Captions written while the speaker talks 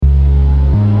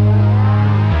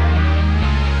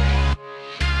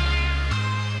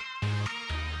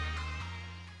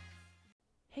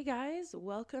guys.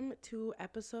 Welcome to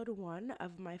episode 1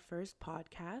 of my first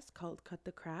podcast called Cut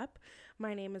the Crap.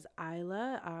 My name is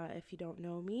Isla, if you don't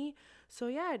know me. So,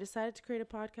 yeah, I decided to create a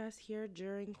podcast here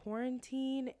during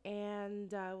quarantine,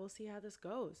 and we'll see how this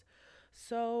goes.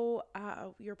 So,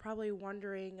 you're probably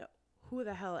wondering, who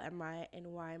the hell am I and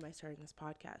why am I starting this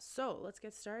podcast? So, let's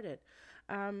get started.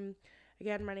 Um,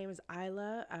 Again, my name is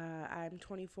Isla. I'm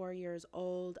 24 years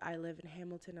old. I live in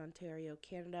Hamilton, Ontario,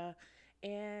 Canada.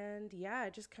 And yeah,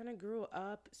 I just kind of grew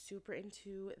up super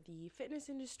into the fitness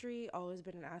industry, always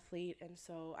been an athlete, and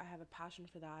so I have a passion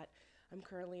for that. I'm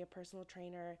currently a personal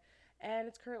trainer, and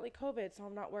it's currently COVID, so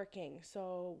I'm not working.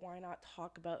 So why not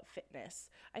talk about fitness?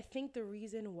 I think the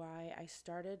reason why I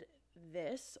started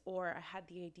this, or I had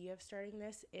the idea of starting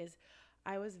this, is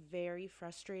I was very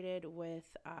frustrated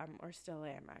with, or still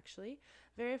am actually,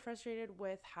 very frustrated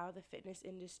with how the fitness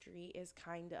industry is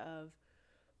kind of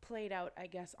played out, I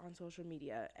guess, on social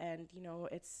media. And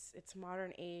it's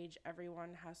modern age.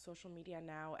 Everyone has social media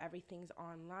now. Everything's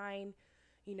online.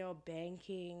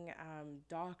 Banking,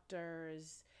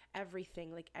 doctors,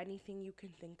 everything, like anything you can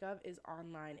think of is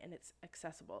online and it's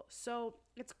accessible. So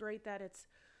it's great that it's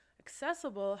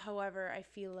accessible. However, I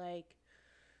feel like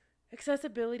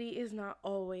accessibility is not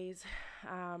always,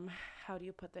 um, how do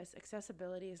you put this?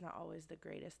 Accessibility is not always the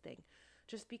greatest thing.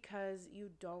 Just because you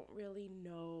don't really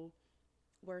know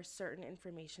where certain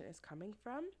information is coming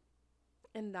from,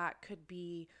 and that could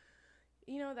be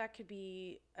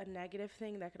a negative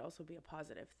thing, that could also be a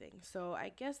positive thing. So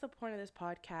I guess the point of this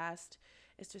podcast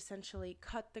is to essentially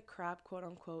cut the crap, quote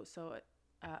unquote. So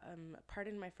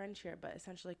pardon my French here, but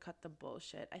essentially cut the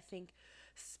bullshit. I think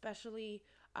especially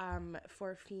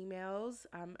for females,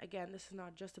 again, this is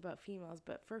not just about females,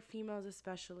 but for females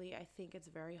especially, I think it's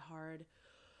very hard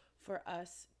for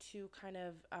us to kind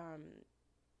of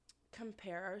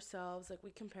compare ourselves. Like,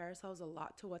 we compare ourselves a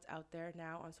lot to what's out there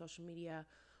now on social media.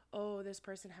 Oh, this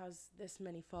person has this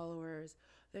many followers.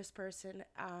 This person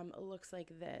looks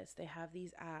like this. They have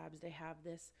these abs. They have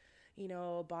this,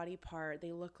 body part.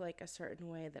 They look like a certain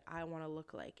way that I want to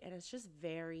look like. And it's just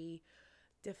very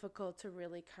difficult to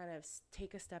really kind of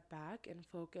take a step back and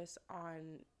focus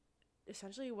on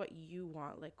essentially what you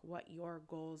want, like what your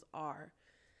goals are.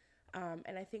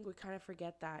 And I think we kind of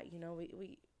forget that,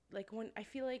 we like, when I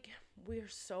feel like we're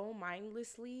so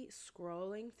mindlessly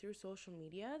scrolling through social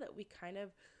media that we kind of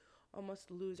almost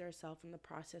lose ourselves in the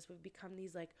process. We've become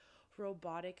these like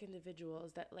robotic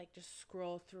individuals that like just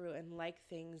scroll through and like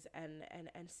things and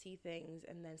see things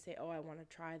and then say, oh, I want to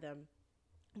try them.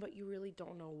 But you really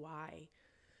don't know why.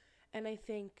 And I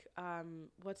think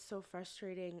what's so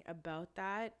frustrating about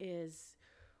that is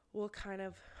we'll kind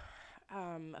of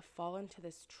fall into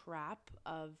this trap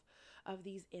of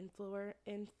these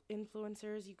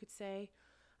influencers, you could say.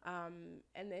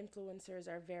 And the influencers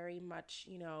are very much,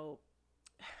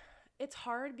 it's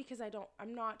hard because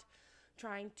I'm not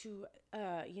trying to,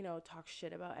 talk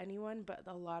shit about anyone, but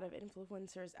a lot of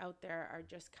influencers out there are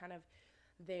just kind of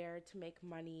there to make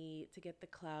money, to get the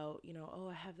clout, oh,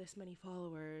 I have this many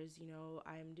followers,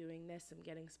 I'm doing this, I'm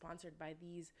getting sponsored by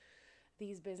these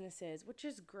businesses, which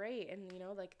is great. And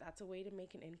like, that's a way to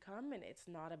make an income, and it's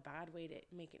not a bad way to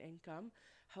make an income.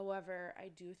 However, I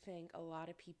do think a lot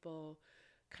of people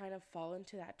kind of fall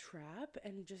into that trap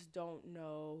and just don't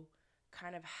know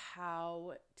kind of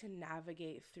how to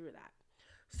navigate through that.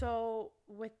 So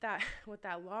with that with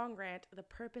that long rant, the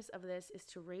purpose of this is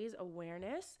to raise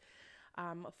awareness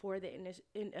for the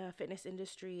fitness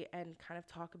industry, and kind of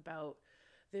talk about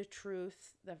the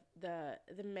truth,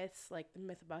 the myths, like the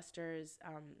mythbusters.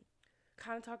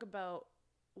 Kind of talk about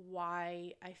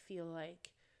why I feel like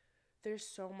there's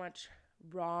so much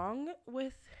wrong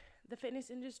with the fitness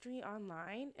industry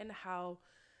online, and how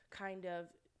kind of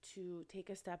to take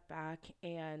a step back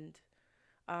and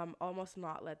almost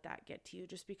not let that get to you,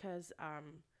 just because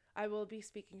I will be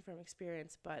speaking from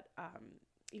experience, but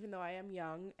even though I am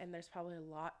young and there's probably a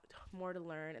lot more to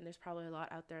learn, and there's probably a lot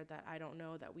out there that I don't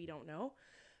know, that we don't know.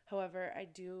 However, I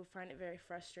do find it very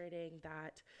frustrating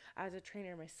that as a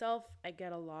trainer myself, I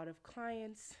get a lot of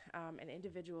clients and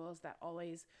individuals that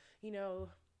always, you know,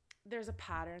 there's a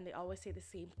pattern. They always say the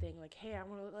same thing, like, hey, I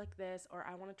want to look like this, or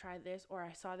I want to try this, or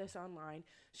I saw this online.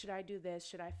 Should I do this?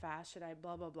 Should I fast? Should I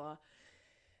blah, blah, blah?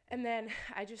 And then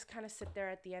I just kind of sit there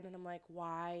at the end and I'm like,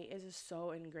 why is it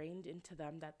so ingrained into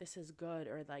them that this is good,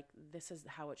 or like this is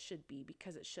how it should be,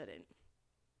 because it shouldn't.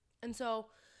 And so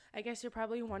I guess you're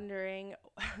probably wondering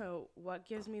what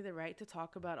gives me the right to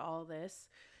talk about all this.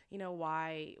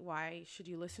 Why should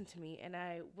you listen to me? And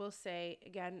I will say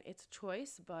again, it's a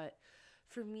choice, but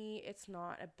for me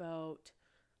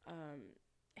um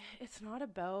it's not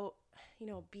about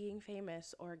being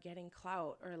famous or getting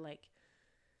clout, or like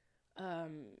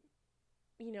um,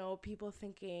 people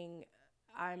thinking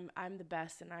I'm the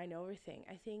best and I know everything.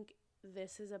 I think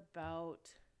this is about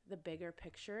the bigger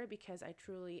picture because I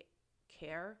truly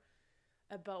care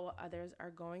about what others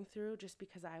are going through just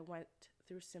because I went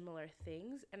through similar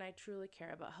things, and I truly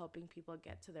care about helping people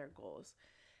get to their goals.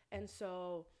 And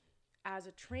so as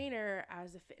a trainer,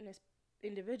 as a fitness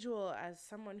individual, as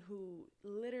someone who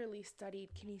literally studied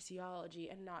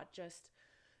kinesiology and not just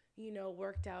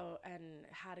worked out and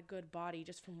had a good body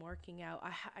just from working out.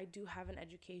 I do have an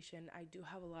education. I do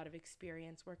have a lot of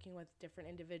experience working with different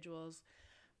individuals,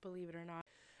 believe it or not.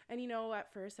 And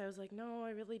at first I was like, no,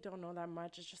 I really don't know that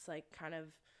much. It's just like kind of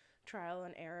trial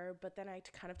and error. But then I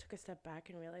kind of took a step back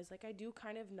and realized like I do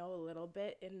kind of know a little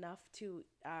bit, enough to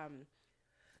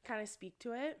kind of speak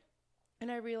to it.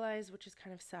 And I realized, which is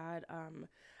kind of sad,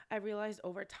 I realized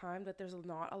over time that there's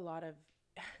not a lot of,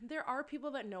 there are people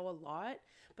that know a lot,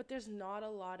 but there's not a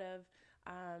lot of,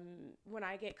 when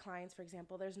I get clients, for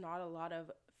example, there's not a lot of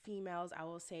females, I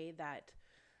will say, that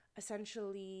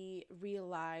essentially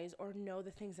realize or know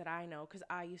the things that I know, because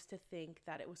I used to think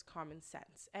that it was common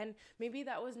sense. And maybe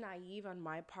that was naive on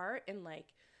my part, and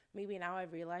like maybe now I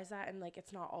realize that, and like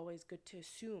it's not always good to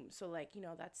assume. So like,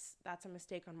 that's a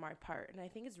mistake on my part. And I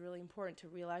think it's really important to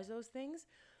realize those things,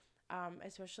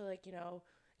 especially like,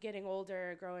 getting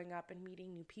older, growing up and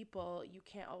meeting new people. You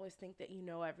can't always think that you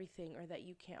know everything, or that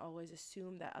you can't always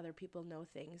assume that other people know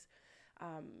things.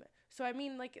 So I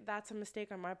mean, like, that's a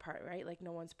mistake on my part, right? Like,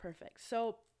 no one's perfect.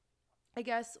 So I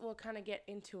guess we'll kind of get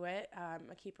into it. I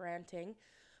keep ranting,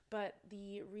 but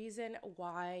the reason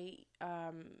why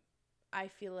I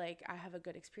feel like I have a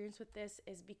good experience with this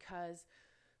is because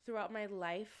throughout my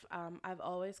life, I've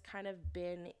always kind of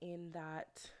been in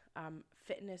that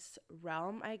fitness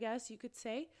realm, I guess you could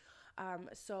say.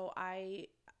 So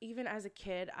even as a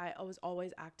kid, I was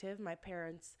always active. My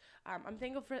parents, I'm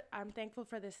thankful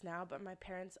for this now, but my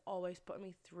parents always put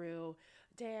me through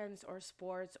dance or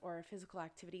sports or physical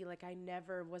activity. Like, I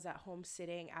never was at home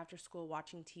sitting after school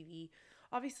watching TV.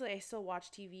 Obviously, I still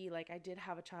watch TV. Like, I did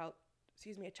have a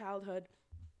childhood,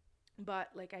 but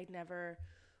like I never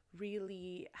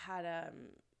really had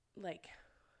like,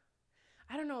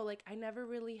 I don't know, like I never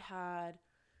really had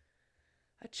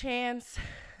a chance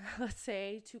let's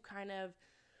say, to kind of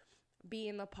be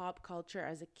in the pop culture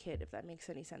as a kid, if that makes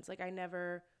any sense. Like, I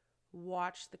never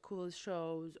watched the coolest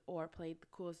shows or played the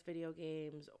coolest video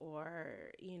games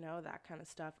or that kind of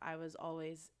stuff. I was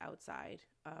always outside,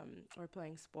 or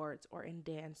playing sports or in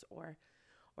dance or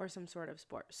some sort of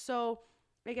sport. So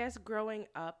I guess growing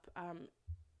up,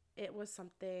 it was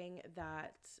something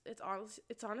that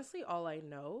it's honestly all I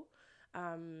know.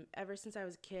 Ever since I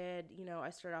was a kid, I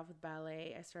started off with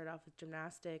ballet, I started off with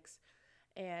gymnastics,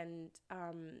 and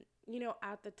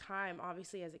at the time,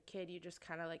 obviously as a kid, you just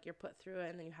kind of like, you're put through it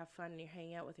and then you have fun and you're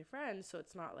hanging out with your friends. So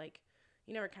it's not like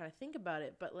you never kind of think about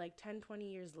it. But like 10,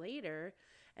 20 years later,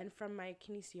 and from my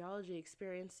kinesiology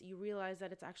experience, you realize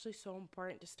that it's actually so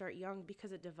important to start young,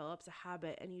 because it develops a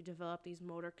habit and you develop these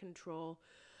motor control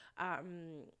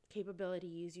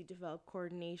capabilities, you develop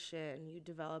coordination, you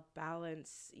develop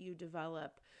balance, you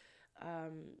develop,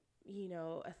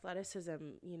 athleticism.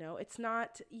 It's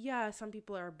not, yeah, some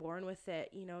people are born with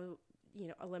it,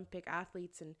 Olympic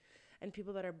athletes and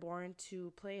people that are born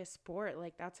to play a sport,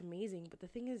 like that's amazing. But the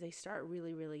thing is, they start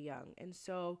really, really young. And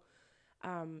so,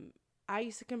 I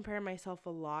used to compare myself a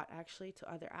lot actually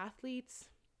to other athletes.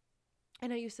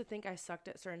 And I used to think I sucked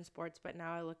at certain sports, but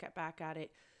now I look back at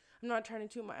it. I'm not trying to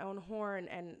toot my own horn,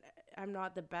 and I'm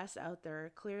not the best out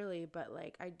there, clearly, but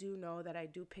like I do know that I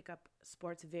do pick up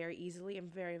sports very easily. I'm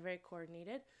very, very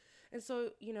coordinated. And so,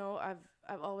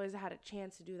 I've always had a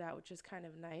chance to do that, which is kind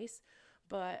of nice.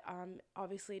 But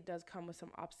obviously it does come with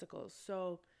some obstacles.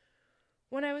 So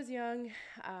when I was young,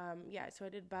 so I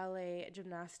did ballet,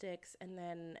 gymnastics, and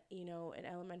then, in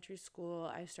elementary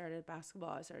school, I started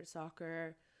basketball, I started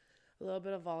soccer, a little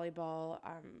bit of volleyball,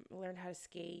 learned how to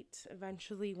skate,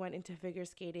 eventually went into figure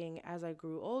skating as I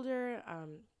grew older.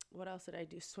 What else did I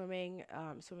do? Swimming.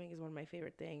 Swimming is one of my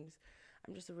favorite things.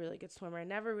 I'm just a really good swimmer. I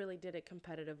never really did it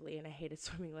competitively, and I hated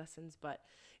swimming lessons, but,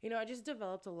 I just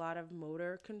developed a lot of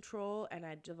motor control, and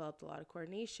I developed a lot of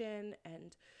coordination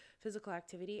and physical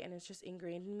activity, and it's just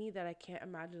ingrained in me that I can't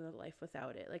imagine a life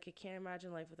without it. Like, I can't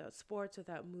imagine life without sports,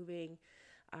 without moving.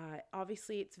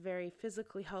 Obviously, it's very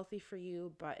physically healthy for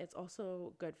you, but it's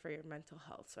also good for your mental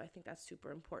health. So I think that's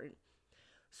super important.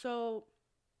 So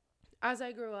as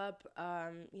I grew up, I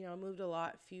moved a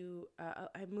lot through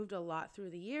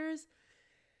the years,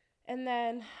 and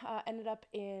then ended up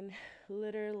in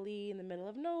literally in the middle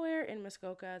of nowhere in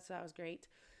Muskoka. So that was great.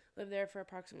 lived there for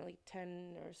approximately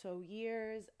 10 or so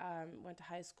years, went to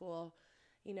high school,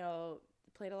 you know,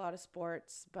 played a lot of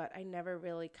sports, but I never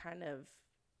really kind of,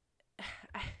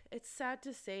 it's sad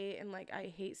to say, and like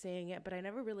I hate saying it, but I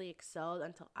never really excelled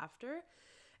until after.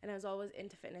 And I was always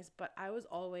into fitness, but I was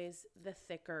always the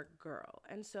thicker girl.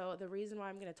 And so the reason why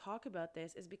I'm going to talk about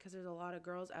this is because there's a lot of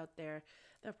girls out there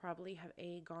that probably have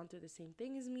gone through the same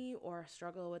thing as me or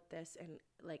struggle with this and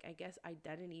like I guess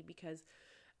identity, because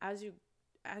as you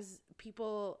as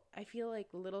people, I feel like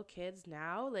little kids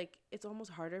now, like it's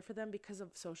almost harder for them because of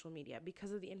social media,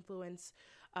 because of the influence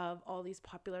of all these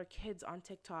popular kids on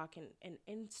TikTok and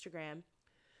Instagram.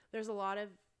 There's a lot of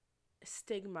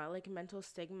stigma, like mental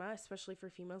stigma, especially for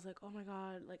females, like, oh my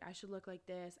god, like I should look like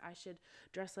this, I should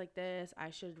dress like this, I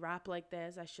should rap like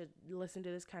this, I should listen to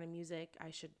this kind of music,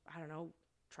 I should, I don't know,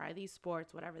 try these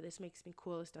sports, whatever, this makes me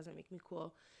cool, this doesn't make me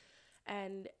cool.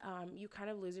 And you kind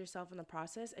of lose yourself in the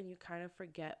process and you kind of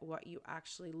forget what you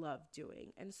actually love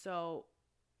doing. And so,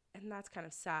 and that's kind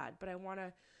of sad, but I want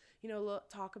to,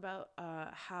 talk about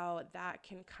how that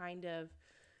can kind of,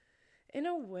 in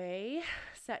a way,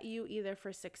 set you either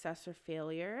for success or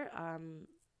failure.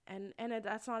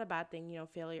 That's not a bad thing.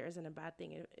 Failure isn't a bad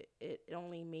thing. It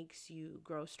only makes you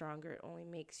grow stronger. It only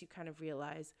makes you kind of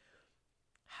realize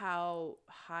how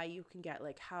high you can get,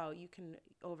 like how you can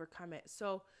overcome it.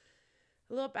 So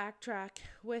a little backtrack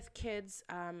with kids.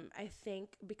 I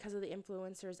think because of the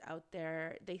influencers out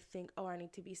there, they think, oh, I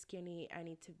need to be skinny. I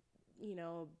need to,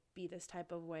 be this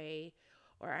type of way,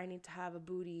 or I need to have a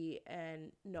booty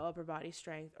and no upper body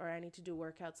strength, or I need to do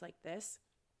workouts like this.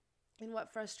 And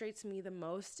what frustrates me the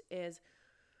most is,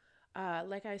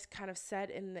 like I kind of said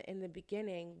in the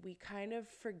beginning, we kind of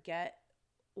forget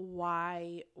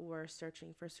why we're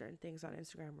searching for certain things on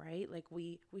Instagram, right? Like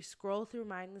we scroll through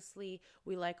mindlessly,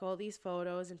 we like all these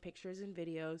photos and pictures and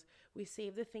videos, we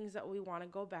save the things that we want to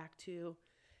go back to,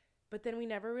 but then we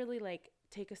never really like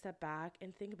take a step back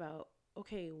and think about,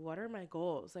 okay, what are my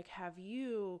goals? Like, have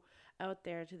you, out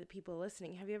there, to the people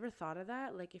listening, have you ever thought of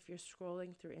that? Like, if you're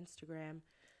scrolling through Instagram,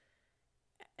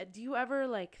 do you ever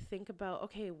like think about,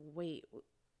 okay, wait,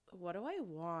 what do I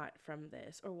want from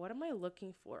this? Or what am I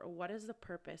looking for? Or what is the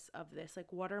purpose of this?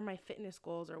 Like, what are my fitness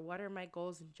goals, or what are my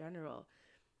goals in general?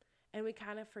 And we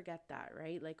kind of forget that,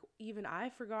 right? Like, even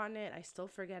I've forgotten it. I still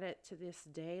forget it to this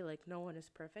day. Like, no one is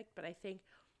perfect. But I think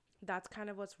that's kind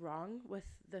of what's wrong with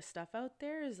the stuff out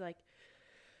there, is like,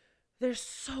 there's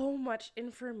so much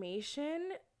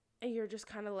information and you're just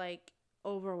kind of like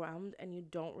overwhelmed and you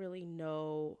don't really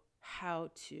know how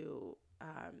to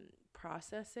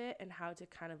process it and how to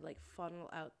kind of like funnel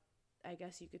out, I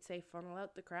guess you could say, funnel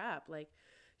out the crap. Like,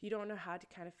 you don't know how to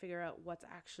kind of figure out what's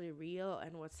actually real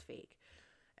and what's fake.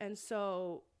 And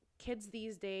so kids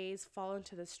these days fall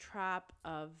into this trap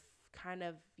of kind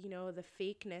of, the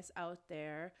fakeness out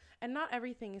there. And not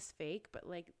everything is fake, but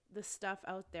like the stuff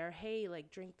out there, hey,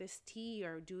 like drink this tea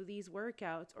or do these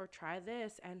workouts or try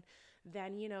this, and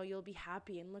then, you'll be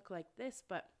happy and look like this.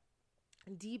 But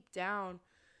deep down,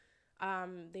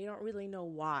 they don't really know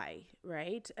why,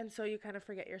 right? And so you kind of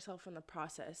forget yourself in the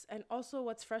process. And also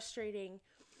what's frustrating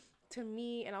to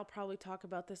me, and I'll probably talk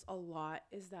about this a lot,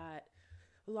 is that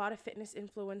a lot of fitness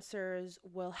influencers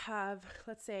will have,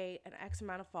 let's say, an X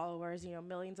amount of followers,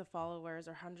 millions of followers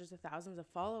or hundreds of thousands of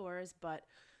followers, but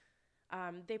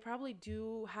they probably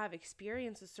do have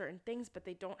experience with certain things, but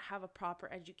they don't have a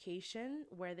proper education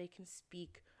where they can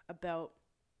speak about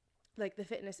like the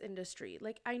fitness industry.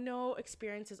 Like, I know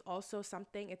experience is also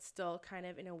something, it's still kind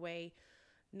of in a way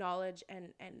knowledge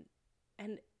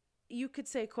and you could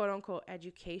say quote unquote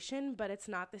education, but it's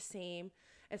not the same.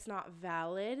 It's not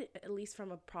valid, at least from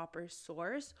a proper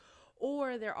source.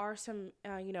 Or there are some,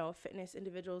 fitness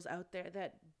individuals out there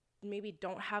that maybe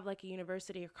don't have like a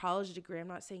university or college degree. I'm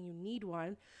not saying you need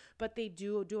one, but they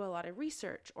do a lot of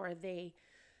research, or they,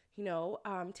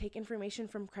 take information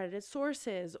from credited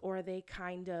sources, or they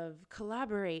kind of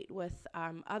collaborate with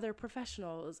other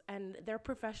professionals, and they're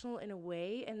professional in a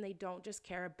way, and they don't just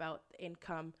care about the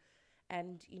income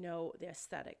and, the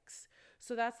aesthetics.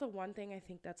 So that's the one thing I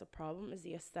think that's a problem, is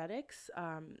the aesthetics.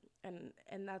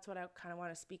 And that's what I kind of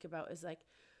want to speak about, is like,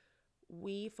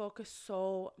 we focus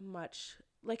so much,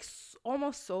 like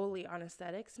almost solely on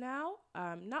aesthetics now.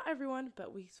 Not everyone,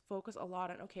 but we focus a lot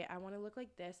on, okay, I want to look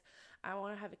like this. I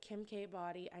want to have a Kim K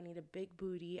body. I need a big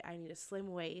booty. I need a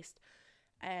slim waist.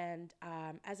 And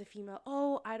as a female,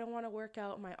 oh, I don't want to work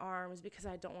out my arms because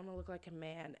I don't want to look like a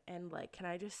man. And like, can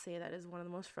I just say, that is one of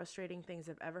the most frustrating things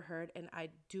I've ever heard. And I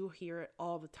do hear it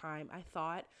all the time. I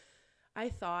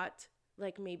thought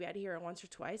Like maybe I'd hear it once or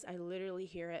twice. I literally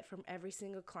hear it from every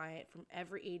single client, from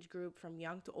every age group, from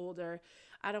young to older.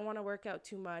 I don't want to work out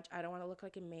too much. I don't want to look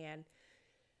like a man.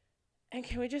 And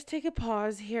can we just take a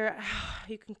pause here?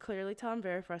 You can clearly tell I'm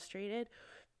very frustrated.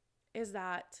 Is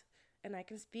that, and I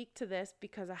can speak to this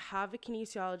because I have a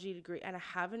kinesiology degree and I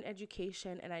have an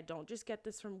education, and I don't just get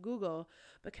this from Google,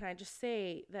 but can I just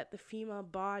say that the female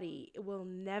body will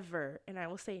never, and I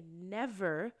will say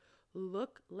never,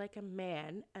 look like a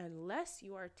man unless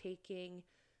you are taking,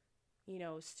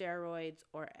 steroids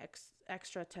or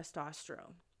extra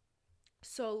testosterone.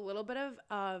 So a little bit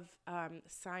of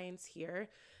science here,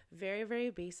 very, very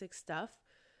basic stuff.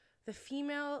 The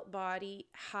female body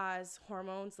has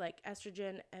hormones like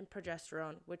estrogen and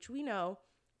progesterone, which we know,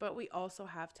 but we also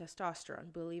have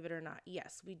testosterone, believe it or not.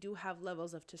 Yes, we do have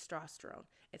levels of testosterone.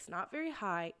 It's not very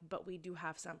high, but we do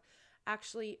have some.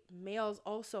 Actually, males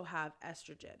also have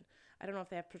estrogen. I don't know if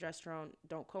they have progesterone,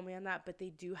 don't quote me on that, but they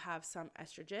do have some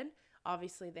estrogen.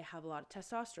 Obviously, they have a lot of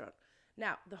testosterone.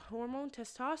 Now, the hormone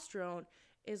testosterone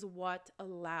is what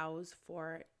allows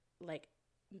for like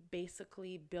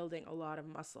basically building a lot of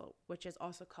muscle, which is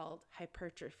also called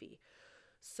hypertrophy.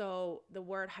 So the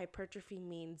word hypertrophy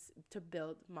means to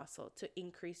build muscle, to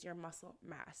increase your muscle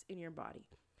mass in your body.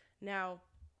 Now,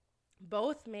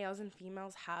 both males and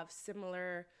females have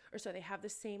they have the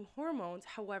same hormones,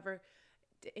 however,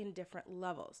 in different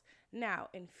levels. Now,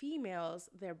 in females,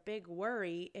 their big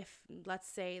worry, if let's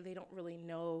say they don't really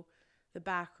know the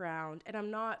background, and I'm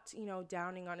not,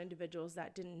 downing on individuals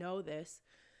that didn't know this.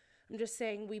 I'm just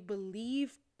saying we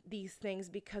believe these things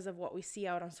because of what we see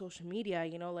out on social media,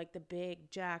 like the big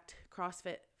jacked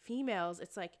CrossFit females.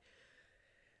 It's like,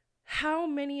 how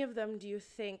many of them do you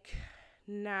think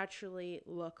naturally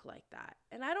look like that?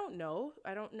 And I don't know.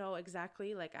 I don't know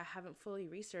exactly. Like, I haven't fully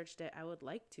researched it. I would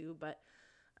like to, but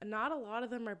not a lot of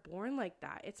them are born like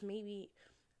that. It's maybe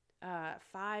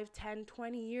 5, 10,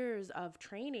 20 years of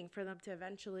training for them to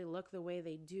eventually look the way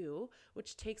they do,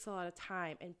 which takes a lot of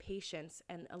time and patience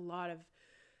and a lot of,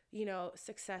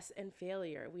 success and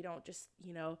failure. We don't just,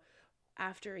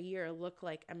 after a year look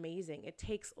like amazing. It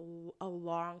takes a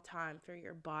long time for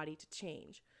your body to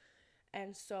change.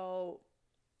 And so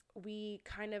we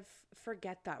kind of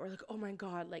forget that. We're like, oh my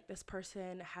God, like this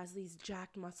person has these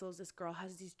jacked muscles. This girl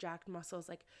has these jacked muscles.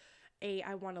 Like,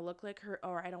 I want to look like her,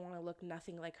 or I don't want to look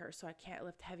nothing like her, so I can't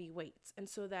lift heavy weights. And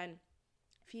so then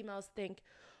females think,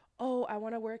 oh, I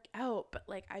want to work out, but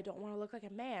like I don't want to look like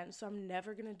a man, so I'm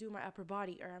never going to do my upper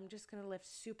body, or I'm just going to lift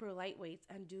super light weights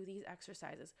and do these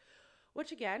exercises.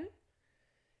 Which again,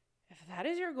 if that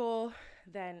is your goal,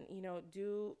 then,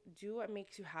 do what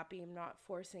makes you happy. I'm not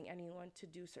forcing anyone to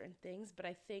do certain things, but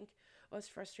I think what's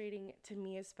frustrating to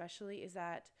me especially is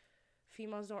that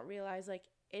females don't realize, like,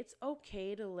 it's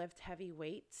okay to lift heavy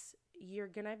weights. You're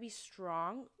going to be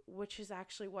strong, which is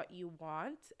actually what you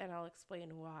want, and I'll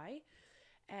explain why.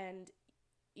 And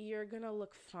you're going to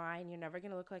look fine. You're never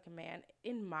going to look like a man.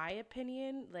 In my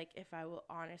opinion, like if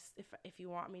you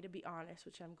want me to be honest,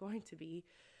 which I'm going to be,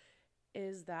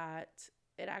 is that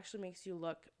it actually makes you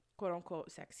look quote unquote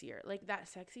sexier. Like that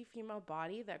sexy female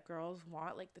body that girls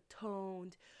want, like the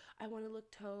toned, I want to look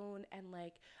toned, and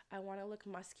like I want to look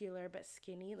muscular but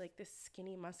skinny, like this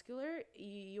skinny muscular,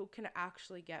 you can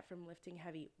actually get from lifting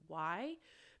heavy. Why?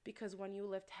 Because when you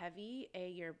lift heavy,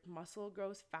 your muscle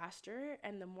grows faster,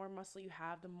 and the more muscle you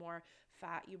have, the more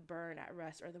fat you burn at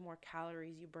rest, or the more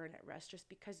calories you burn at rest, just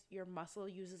because your muscle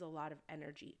uses a lot of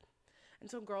energy. And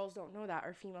so girls don't know that,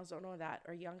 or females don't know that,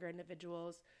 or younger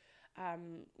individuals,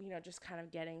 just kind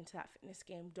of getting to that fitness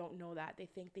game don't know that. They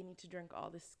think they need to drink all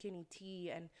this skinny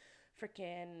tea and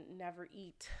freaking never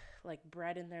eat like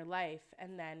bread in their life.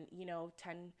 And then,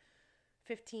 10,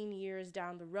 15 years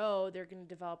down the road, they're going to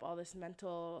develop all this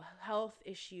mental health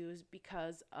issues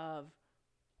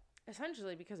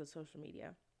essentially because of social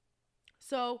media.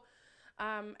 So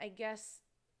I guess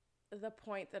the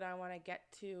point that I want to get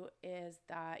to is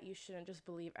that you shouldn't just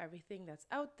believe everything that's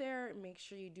out there. Make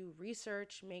sure you do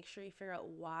research. Make sure you figure out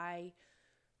why,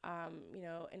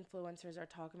 influencers are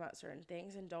talking about certain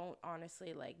things, and don't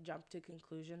honestly like jump to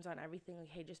conclusions on everything. Like,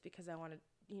 hey, just because I want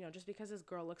to, just because this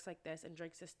girl looks like this and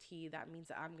drinks this tea, that means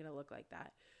that I'm going to look like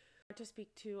that. To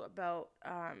speak to about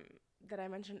that I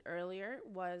mentioned earlier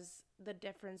was the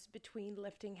difference between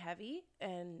lifting heavy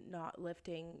and not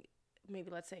lifting,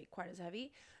 maybe let's say, quite as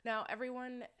heavy. Now,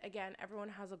 everyone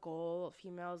has a goal,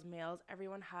 females, males,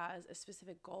 everyone has a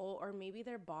specific goal, or maybe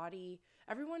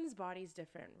everyone's body is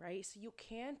different, right? So you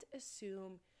can't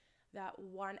assume that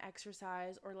one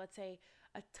exercise, or let's say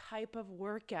a type of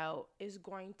workout, is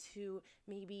going to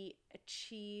maybe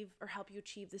achieve or help you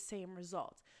achieve the same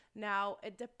result. Now,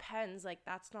 it depends, like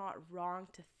that's not wrong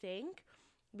to think,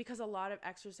 because a lot of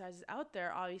exercises out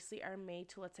there obviously are made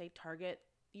to, let's say, target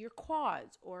your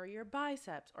quads or your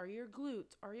biceps or your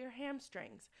glutes or your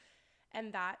hamstrings.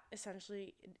 And that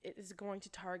essentially is going to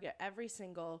target every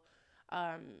single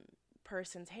um,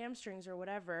 person's hamstrings or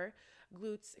whatever,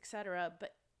 glutes, etc.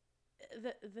 But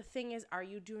the thing is, are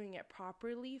you doing it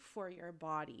properly for your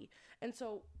body? And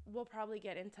so we'll probably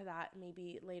get into that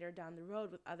maybe later down the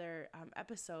road with other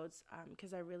episodes,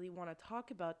 because I really want to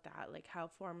talk about that, like how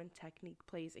form and technique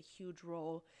plays a huge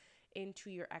role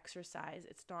into your exercise.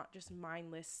 It's not just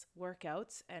mindless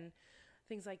workouts and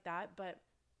things like that. But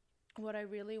what I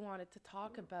really wanted to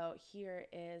talk about here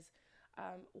is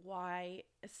why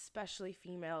especially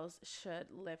females should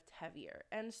lift heavier.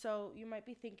 And so you might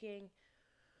be thinking,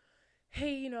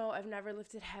 hey, I've never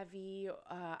lifted heavy.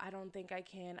 I don't think I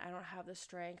can. I don't have the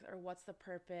strength, or what's the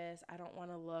purpose? I don't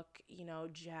want to look,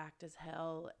 jacked as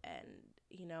hell. And,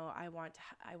 I want to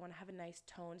have a nice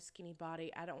toned, skinny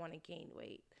body. I don't want to gain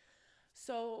weight.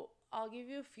 So I'll give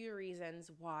you a few reasons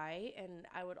why. And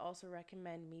I would also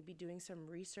recommend maybe doing some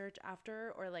research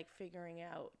after, or like figuring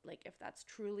out like if that's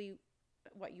truly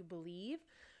what you believe.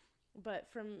 But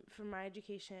from my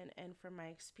education and from my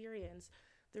experience,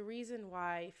 the reason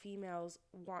why females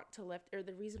want to lift, or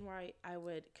the reason why I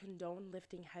would condone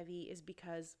lifting heavy, is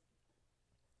because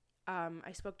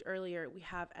I spoke earlier, we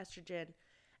have estrogen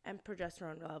and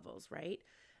progesterone levels, right?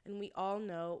 And we all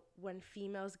know when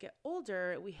females get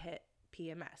older, we hit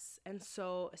PMS. And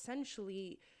so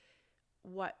essentially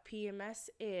what PMS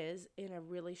is, in a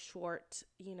really short,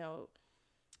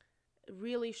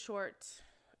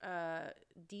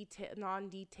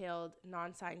 non-detailed,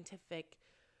 non-scientific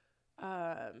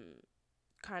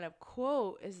kind of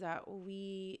quote, is that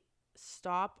we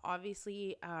stop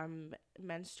obviously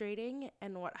menstruating,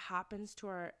 and what happens to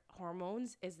our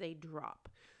hormones is they drop.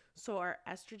 So our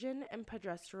estrogen and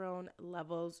progesterone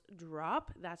levels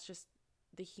drop. That's just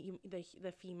the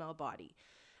female body.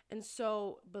 And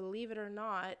so, believe it or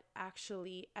not,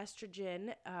 actually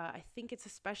estrogen, I think it's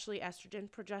especially estrogen,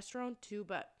 progesterone too,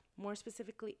 but more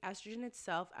specifically estrogen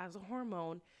itself as a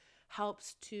hormone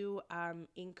helps to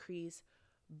increase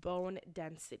bone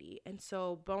density. And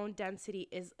so bone density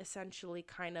is essentially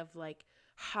kind of like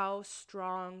how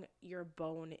strong your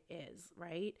bone is,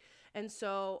 right? And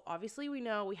so obviously we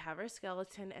know we have our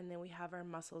skeleton and then we have our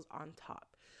muscles on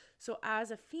top. So as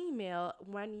a female,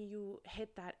 when you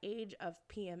hit that age of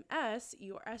PMS,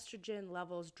 your estrogen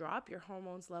levels drop, your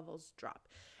hormones levels drop.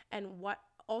 And what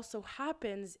also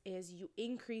happens is you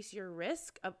increase your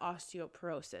risk of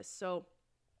osteoporosis. So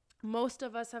most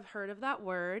of us have heard of that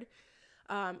word.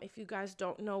 If you guys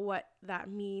don't know what that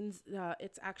means,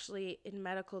 it's actually in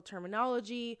medical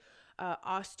terminology.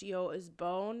 Osteo is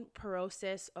bone,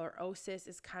 porosis or osis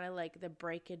is kind of like the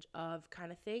breakage of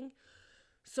kind of thing.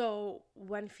 So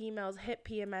when females hit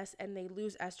PMS and they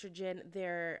lose estrogen,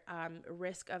 their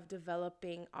risk of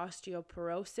developing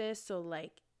osteoporosis, so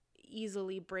like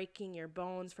easily breaking your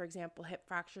bones, for example, hip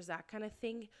fractures, that kind of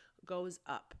thing, goes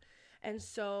up. And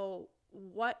so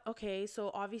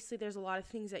so obviously there's a lot of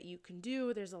things that you can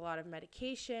do. There's a lot of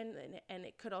medication, and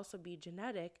it could also be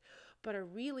genetic. But a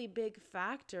really big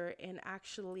factor in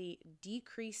actually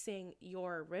decreasing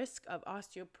your risk of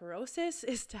osteoporosis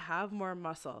is to have more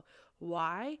muscle.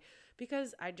 Why?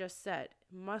 Because I just said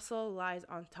muscle lies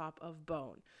on top of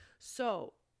bone.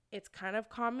 So it's kind of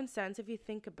common sense if you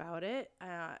think about it.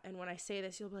 And when I say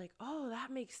this, you'll be like, oh,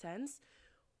 that makes sense.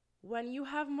 When you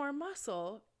have more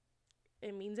muscle,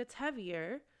 it means it's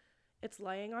heavier. It's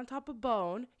laying on top of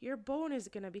bone. Your bone is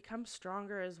going to become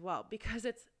stronger as well because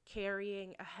it's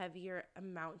carrying a heavier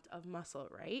amount of muscle,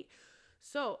 right?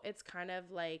 So it's kind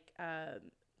of like the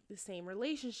same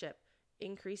relationship.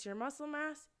 Increase your muscle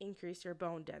mass, increase your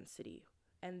bone density.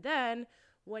 And then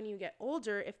when you get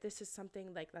older, if this is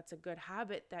something like that's a good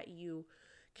habit that you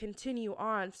continue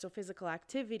on, so physical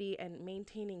activity and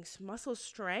maintaining muscle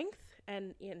strength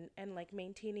and like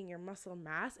maintaining your muscle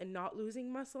mass and not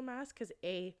losing muscle mass, because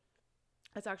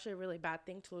that's actually a really bad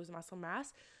thing to lose muscle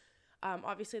mass.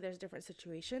 Obviously there's different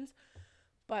situations,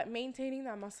 but maintaining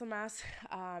that muscle mass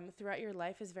throughout your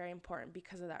life is very important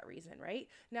because of that reason, right?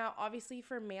 Now, obviously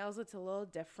for males, it's a little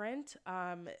different.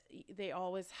 They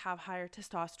always have higher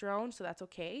testosterone, so that's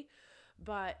okay.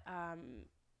 But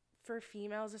for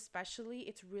females especially,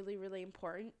 it's really, really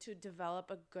important to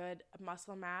develop a good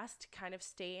muscle mass to kind of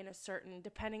stay in a certain,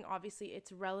 depending, obviously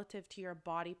it's relative to your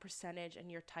body percentage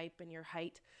and your type and your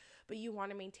height. but you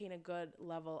want to maintain a good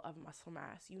level of muscle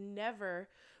mass. You never,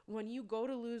 when you go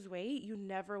to lose weight, you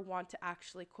never want to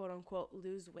actually quote unquote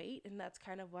lose weight. And that's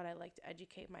kind of what I like to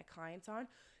educate my clients on.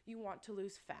 You want to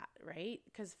lose fat, right?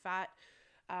 Because fat,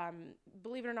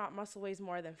 believe it or not, muscle weighs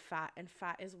more than fat, and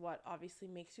fat is what obviously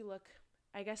makes you look,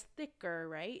 I guess, thicker,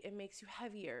 right? It makes you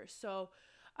heavier. So,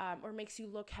 or makes you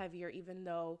look heavier, even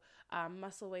though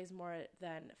muscle weighs more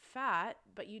than fat,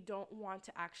 but you don't want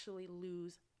to actually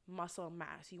lose muscle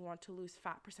mass. You want to lose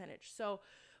fat percentage. So,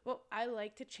 what I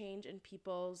like to change in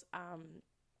people's,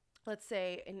 let's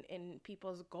say in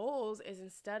people's goals is,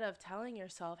 instead of telling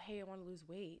yourself, hey, I want to lose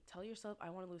weight, tell yourself,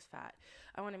 I want to lose fat.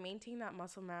 I want to maintain that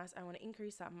muscle mass. I want to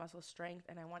increase that muscle strength,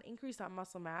 and I want to increase that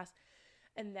muscle mass.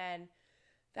 And then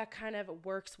that kind of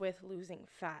works with losing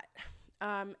fat.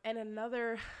 And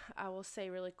another, I will say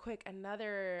really quick,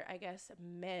 another, I guess,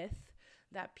 myth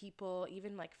that people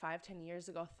even like 5-10 years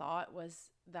ago thought was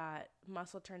that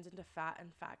muscle turns into fat and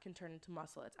fat can turn into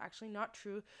muscle. It's actually not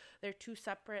true. They're two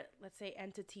separate, let's say,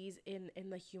 entities in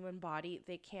the human body.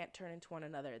 They can't turn into one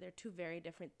another. They're two very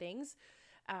different things.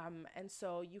 And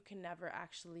so you can never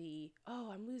actually, oh,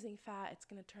 I'm losing fat, it's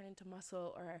going to turn into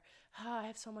muscle, or I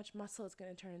have so much muscle, it's going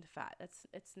to turn into fat.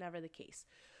 It's never the case.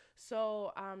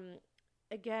 So,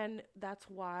 again, that's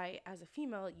why as a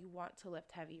female, you want to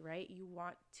lift heavy, right? You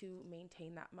want to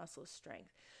maintain that muscle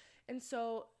strength. And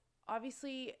so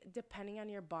obviously, depending on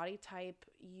your body type,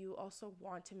 you also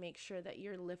want to make sure that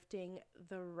you're lifting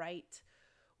the right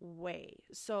way.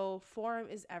 So form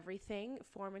is everything.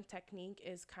 Form and technique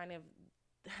is kind of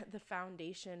the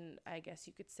foundation, I guess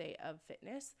you could say, of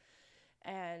fitness.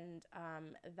 And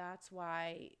that's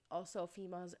why also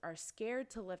females are scared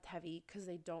to lift heavy, because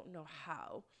they don't know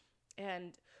how.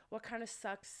 And what kind of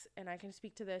sucks, and I can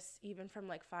speak to this even from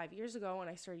like 5 years ago when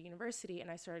I started university and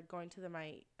I started going to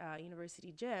my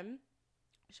university gym,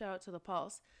 shout out to the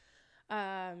Pulse.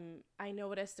 I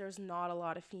noticed there's not a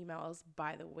lot of females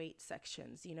by the weight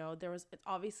sections.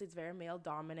 Obviously it's very male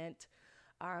dominant.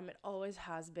 It always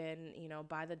has been,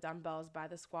 by the dumbbells, by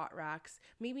the squat racks.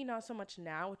 Maybe not so much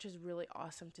now, which is really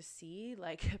awesome to see,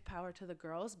 like power to the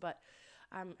girls. But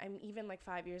I'm even like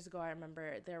 5 years ago, I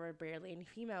remember there were barely any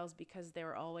females, because they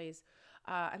were always,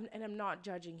 and I'm not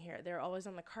judging here, they're always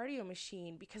on the cardio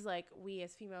machine, because like we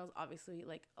as females, obviously,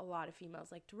 like a lot of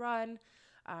females like to run.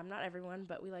 Not everyone,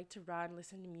 but we like to run,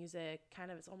 listen to music,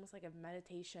 kind of, it's almost like a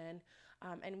meditation.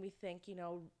 And we think,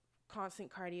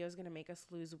 constant cardio is going to make us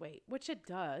lose weight, which it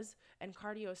does. And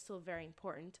cardio is still very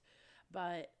important.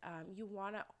 But you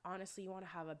want to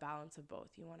have a balance of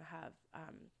both. You want to have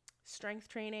strength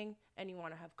training and you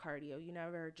want to have cardio. You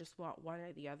never just want one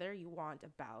or the other. You want a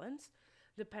balance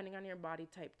depending on your body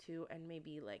type too, and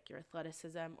maybe like your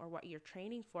athleticism or what you're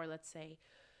training for. Let's say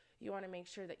you want to make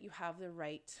sure that you have the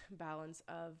right balance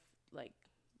of like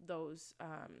those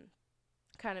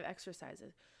kind of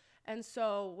exercises. And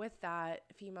so with that,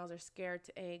 females are scared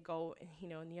to go,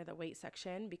 near the weight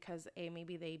section, because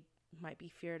maybe they might be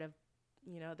feared of,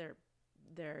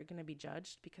 they're going to be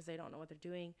judged because they don't know what they're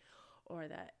doing, or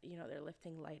that, they're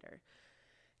lifting lighter.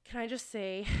 Can I just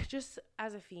say, just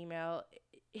as a female,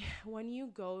 when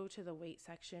you go to the weight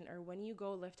section or when you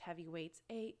go lift heavy weights,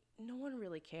 no one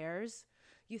really cares.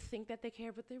 You think that they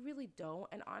care, but they really don't.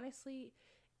 And honestly,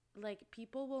 like,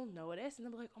 people will notice and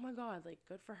they'll be like, oh my God, like,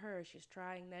 good for her, she's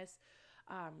trying this.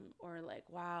 Or like,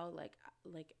 wow,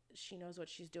 like she knows what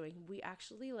she's doing. We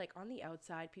actually, like, on the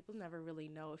outside, people never really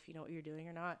know if you know what you're doing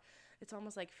or not. It's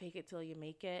almost like fake it till you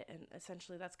make it. And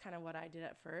essentially that's kind of what I did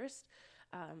at first.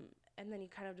 And then you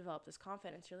kind of develop this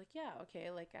confidence. You're like, yeah,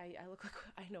 okay, like I look like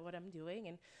I know what I'm doing.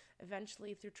 And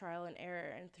eventually, through trial and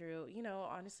error and through,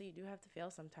 honestly, you do have to fail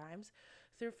sometimes.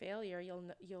 Through failure,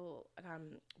 you'll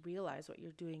realize what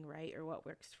you're doing right or what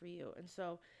works for you. And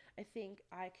so I think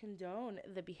I condone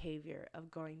the behavior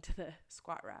of going to the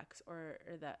squat racks or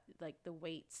that, like, the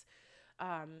weights,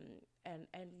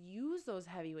 and use those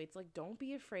heavy weights. Like, don't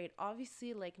be afraid.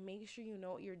 Obviously, like, make sure you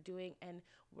know what you're doing and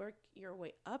work your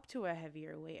way up to a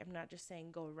heavier weight. I'm not just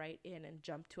saying go right in and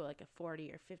jump to like a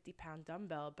 40 or 50 pound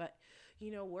dumbbell, but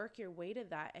work your way to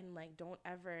that, and like, don't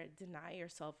ever deny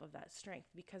yourself of that strength,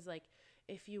 because like,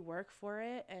 if you work for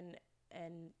it and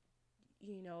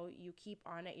you keep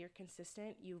on it, you're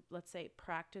consistent, you, let's say,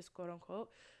 practice, quote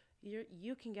unquote,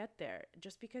 you can get there.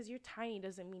 Just because you're tiny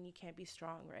doesn't mean you can't be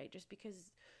strong, right? Just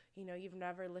because you've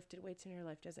never lifted weights in your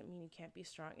life doesn't mean you can't be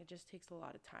strong. It just takes a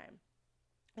lot of time.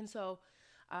 And so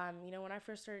when I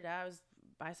first started out, I was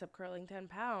bicep curling 10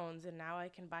 pounds, and now I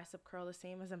can bicep curl the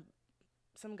same as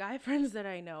some guy friends that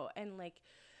I know. And like,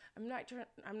 I'm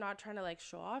not trying to like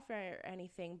show off or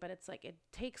anything, but it's like it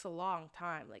takes a long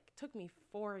time. Like it took me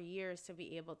 4 years to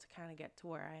be able to kind of get to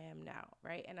where I am now,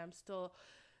 right? And I'm still,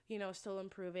 still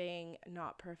improving,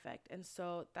 not perfect. And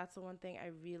so that's the one thing I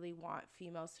really want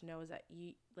females to know is that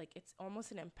you like it's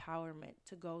almost an empowerment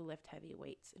to go lift heavy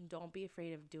weights, and don't be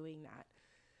afraid of doing that.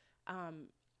 Um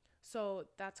so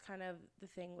that's kind of the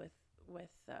thing with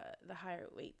the higher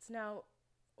weights. Now,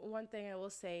 one thing I will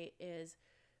say is,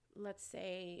 let's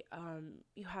say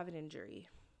you have an injury.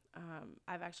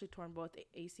 I've actually torn both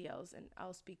ACLs, and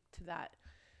I'll speak to that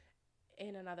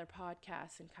in another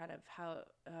podcast and kind of how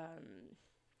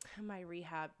my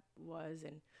rehab was,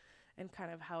 and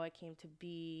kind of how I came to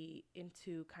be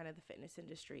into kind of the fitness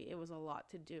industry. It was a lot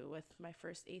to do with my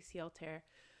first ACL tear.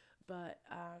 But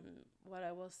what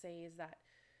I will say is that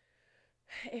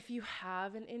if you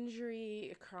have an injury,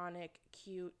 a chronic,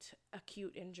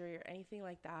 acute injury or anything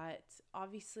like that,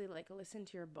 obviously like listen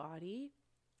to your body.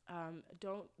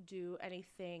 Don't do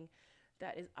anything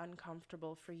that is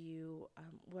uncomfortable for you.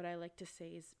 What I like to say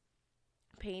is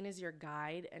pain is your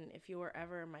guide. And if you were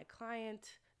ever my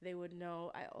client, they would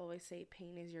know I always say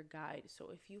pain is your guide. So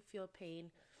if you feel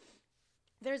pain,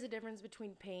 there's a difference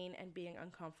between pain and being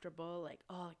uncomfortable, like,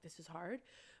 oh, like this is hard.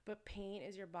 But pain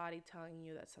is your body telling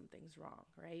you that something's wrong,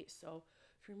 right? So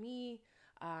for me,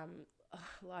 a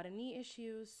lot of knee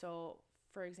issues. So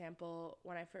for example,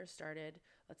 when I first started,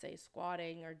 let's say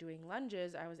squatting or doing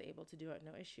lunges, I was able to do it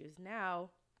no issues. Now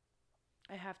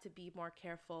I have to be more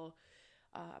careful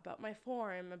about my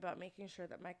form, about making sure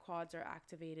that my quads are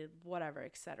activated, whatever,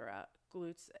 etc.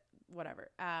 Glutes,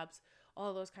 whatever, abs,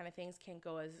 all those kind of things can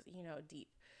go as, deep.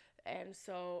 And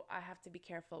so I have to be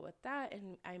careful with that.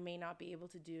 And I may not be able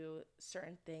to do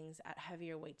certain things at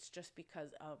heavier weights just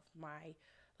because of my,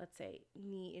 let's say,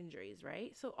 knee injuries,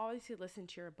 right? So obviously listen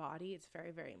to your body. It's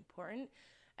very, very important.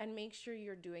 And make sure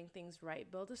you're doing things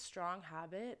right. Build a strong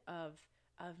habit of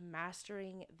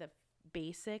mastering the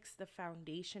basics, the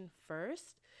foundation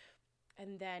first.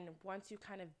 And then once you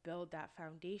kind of build that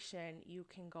foundation, you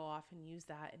can go off and use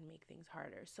that and make things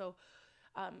harder. So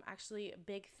actually, a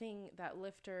big thing that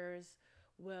lifters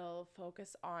will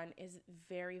focus on is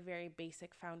very, very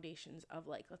basic foundations of,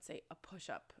 like, let's say a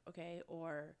push-up, okay,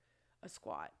 or a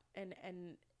squat. And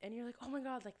you're like, oh my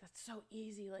God, like that's so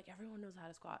easy. Like everyone knows how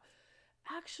to squat.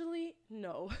 Actually,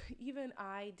 no. Even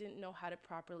I didn't know how to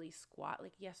properly squat.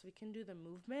 Like, yes, we can do the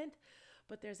movement,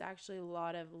 but there's actually a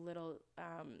lot of little,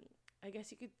 I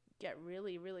guess you could get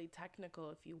really, really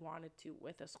technical if you wanted to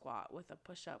with a squat, with a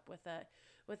push up, with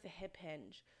a hip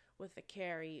hinge, with a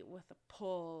carry, with a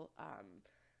pull,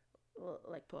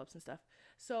 like pull ups and stuff.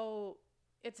 So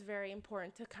it's very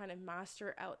important to kind of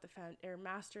master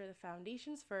the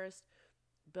foundations first,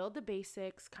 build the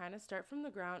basics, kind of start from the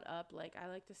ground up. Like I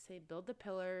like to say, build the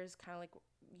pillars, kind of like,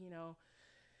 you know,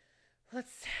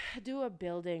 let's do a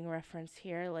building reference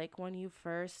here. Like when you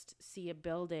first see a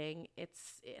building, it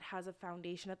has a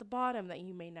foundation at the bottom that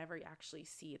you may never actually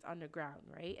see. It's underground,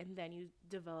 right? And then you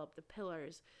develop the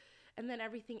pillars, and then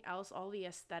everything else, all the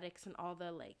aesthetics and all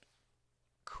the like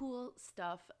cool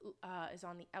stuff is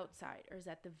on the outside, or is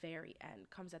at the very end,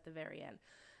 comes at the very end.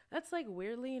 That's like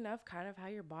weirdly enough kind of how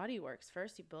your body works.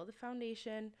 First you build a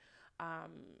foundation.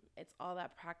 It's all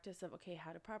that practice of, okay,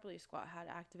 how to properly squat, how to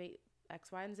activate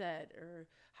X, Y, and Z, or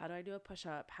how do I do a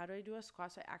push-up, how do I do a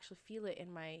squat so I actually feel it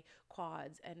in my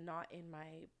quads and not in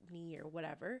my knee or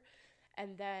whatever.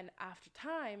 And then after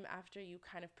time, after you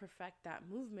kind of perfect that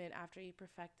movement, after you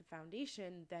perfect the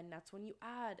foundation, then that's when you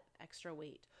add extra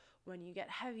weight. When you get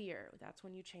heavier, that's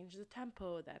when you change the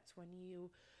tempo. That's when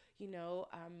you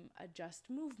adjust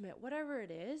movement, whatever it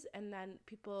is. And then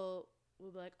people will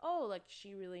be like, oh, like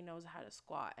she really knows how to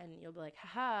squat. And you'll be like,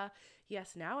 haha,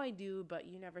 yes, now I do, but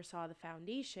you never saw the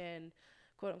foundation,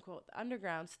 quote unquote, the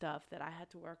underground stuff that I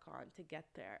had to work on to get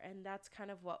there. And that's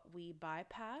kind of what we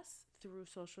bypass through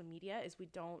social media, is we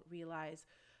don't realize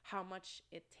how much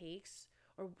it takes,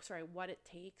 or sorry, what it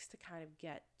takes to kind of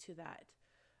get to that,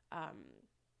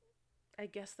 I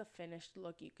guess the finished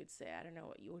look, you could say. I don't know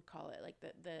what you would call it, like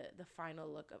the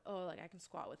final look of, oh, like I can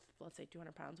squat with, let's say,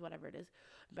 200 pounds, whatever it is,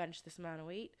 bench this amount of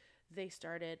weight. They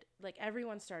started, like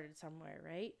everyone started somewhere,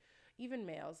 right? Even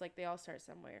males, like they all start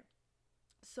somewhere.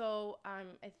 So I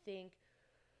think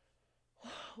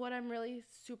what I'm really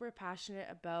super passionate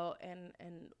about, and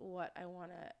what I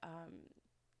want to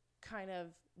kind of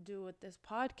do with this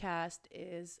podcast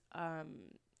is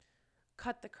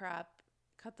cut the crap,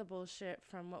 cut the bullshit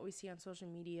from what we see on social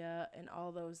media and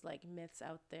all those like myths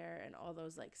out there and all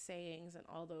those like sayings and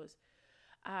all those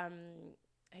I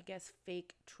guess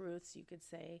fake truths, you could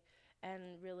say, and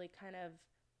really kind of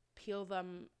peel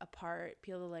them apart,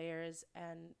 peel the layers,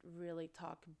 and really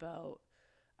talk about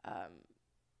um,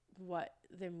 what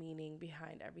the meaning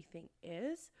behind everything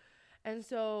is. And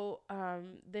so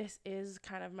this is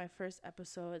kind of my first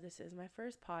episode. This is my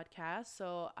first podcast.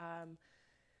 So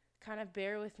kind of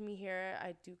bear with me here.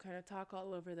 I do kind of talk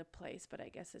all over the place, but I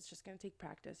guess it's just going to take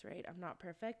practice, right? I'm not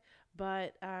perfect.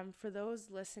 But for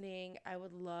those listening, I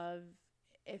would love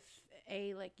if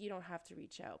like you don't have to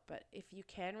reach out, but if you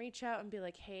can reach out and be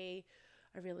like, hey,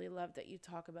 I really love that you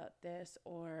talk about this,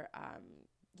 or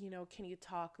can you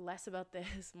talk less about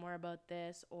this, more about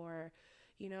this, or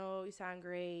you sound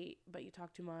great but you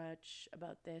talk too much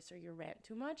about this, or you rant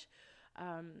too much.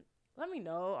 Let me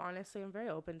know. Honestly, I'm very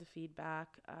open to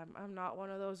feedback. I'm not one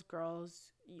of those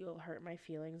girls you'll hurt my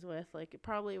feelings with. Like, it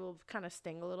probably will kind of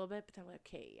sting a little bit, but I'm like,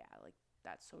 okay, yeah, like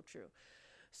that's so true.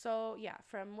 So yeah,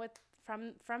 from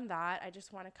that, I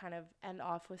just want to kind of end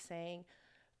off with saying,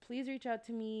 please reach out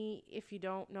to me if you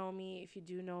don't know me. If you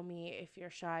do know me, if you're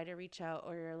shy to reach out,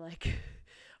 or you're like,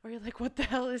 what the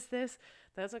hell is this?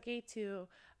 That's okay too.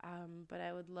 But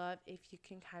I would love if you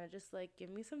can kind of just like give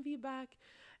me some feedback.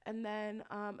 And then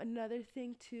another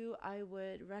thing too, I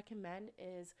would recommend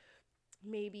is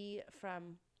maybe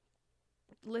from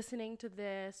listening to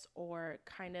this or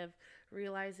kind of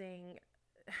realizing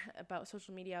about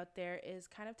social media out there, is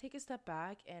kind of take a step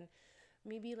back and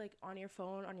maybe like on your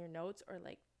phone, on your notes, or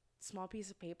like small piece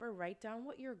of paper, write down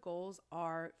what your goals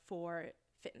are for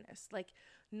fitness. Like,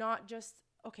 not just,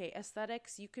 okay,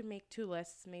 aesthetics, you could make two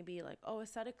lists, maybe like, oh,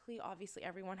 aesthetically, obviously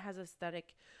everyone has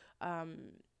aesthetic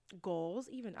goals,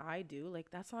 even I do,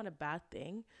 like that's not a bad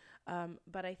thing.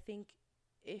 But I think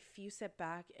if you sit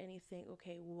back and you think,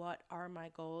 okay, what are my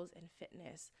goals in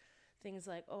fitness? Things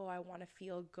like, oh, I want to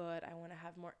feel good, I want to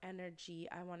have more energy,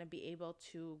 I want to be able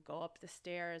to go up the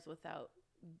stairs without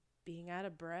being out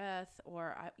of breath,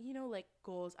 or like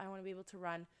goals, I want to be able to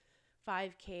run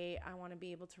 5K, I want to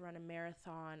be able to run a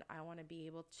marathon, I want to be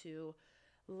able to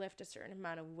lift a certain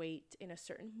amount of weight in a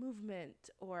certain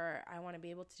movement, or I want to be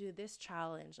able to do this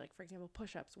challenge, like for example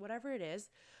push-ups, whatever it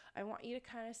is. I want you to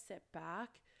kind of sit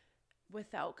back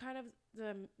without kind of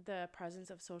the presence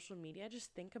of social media.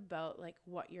 Just think about like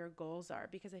what your goals are,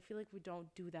 because I feel like we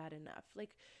don't do that enough.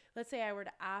 Like, let's say I were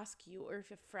to ask you, or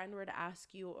if a friend were to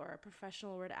ask you, or a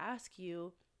professional were to ask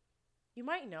you, you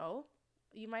might know,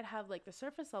 you might have like the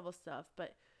surface level stuff,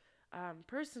 but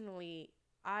personally,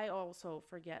 I also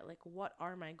forget, like, what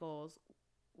are my goals?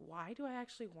 Why do I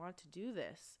actually want to do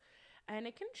this? And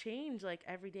it can change, like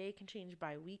every day. It can change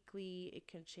bi-weekly, it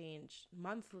can change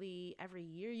monthly, every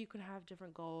year you can have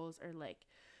different goals, or like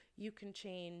you can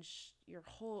change your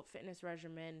whole fitness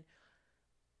regimen,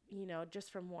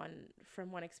 just from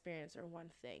one experience or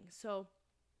one thing. So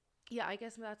yeah, I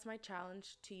guess that's my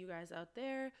challenge to you guys out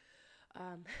there.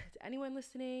 To anyone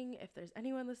listening, if there's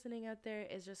anyone listening out there,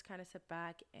 is just kind of sit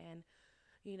back and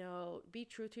be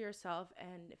true to yourself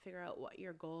and figure out what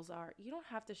your goals are. You don't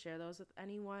have to share those with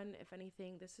anyone. If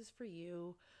anything, this is for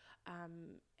you.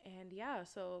 And yeah,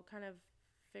 so kind of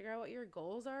figure out what your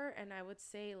goals are. And I would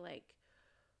say, like,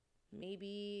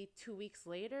 maybe 2 weeks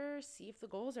later, see if the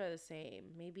goals are the same.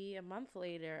 Maybe a month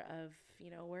later of,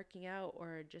 working out,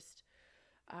 or just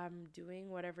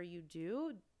doing whatever you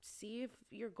do, see if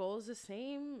your goal is the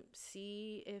same.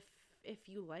 See if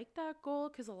you like that goal,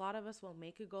 because a lot of us will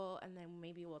make a goal and then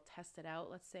maybe we'll test it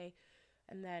out, let's say,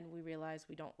 and then we realize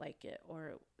we don't like it,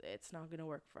 or it's not going to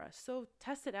work for us. So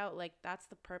test it out. Like, that's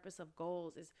the purpose of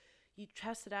goals, is you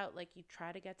test it out. Like, you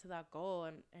try to get to that goal,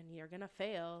 and you're going to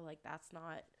fail. Like, that's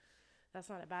not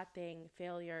a bad thing.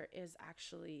 Failure is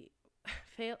actually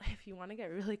fail. If you want to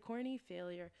get really corny,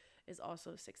 failure is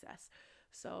also success.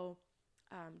 So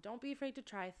don't be afraid to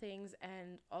try things,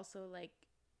 and also like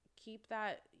keep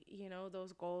that,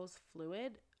 those goals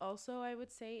fluid. Also, I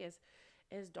would say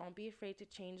is don't be afraid to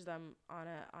change them on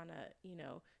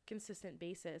a consistent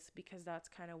basis, because that's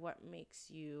kind of what makes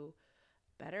you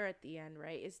better at the end,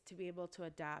 right? Is to be able to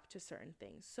adapt to certain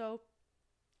things. So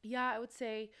yeah, I would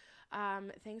say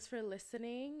thanks for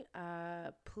listening.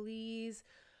 Please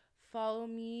follow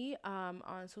me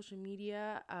on social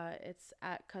media. It's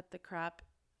at Cut the Crap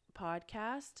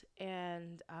Podcast,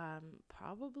 and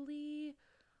probably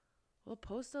we'll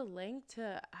post a link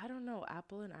to, I don't know,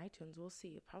 Apple and iTunes. We'll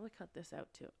see. Probably cut this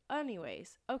out too.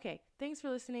 Anyways, okay. Thanks for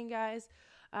listening, guys.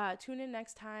 Tune in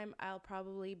next time. I'll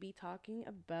probably be talking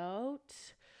about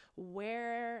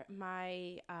where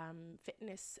my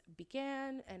fitness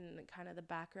began, and kind of the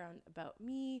background about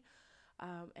me,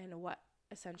 and what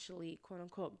essentially, quote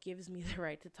unquote, gives me the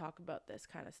right to talk about this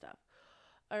kind of stuff.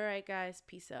 All right, guys.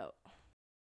 Peace out.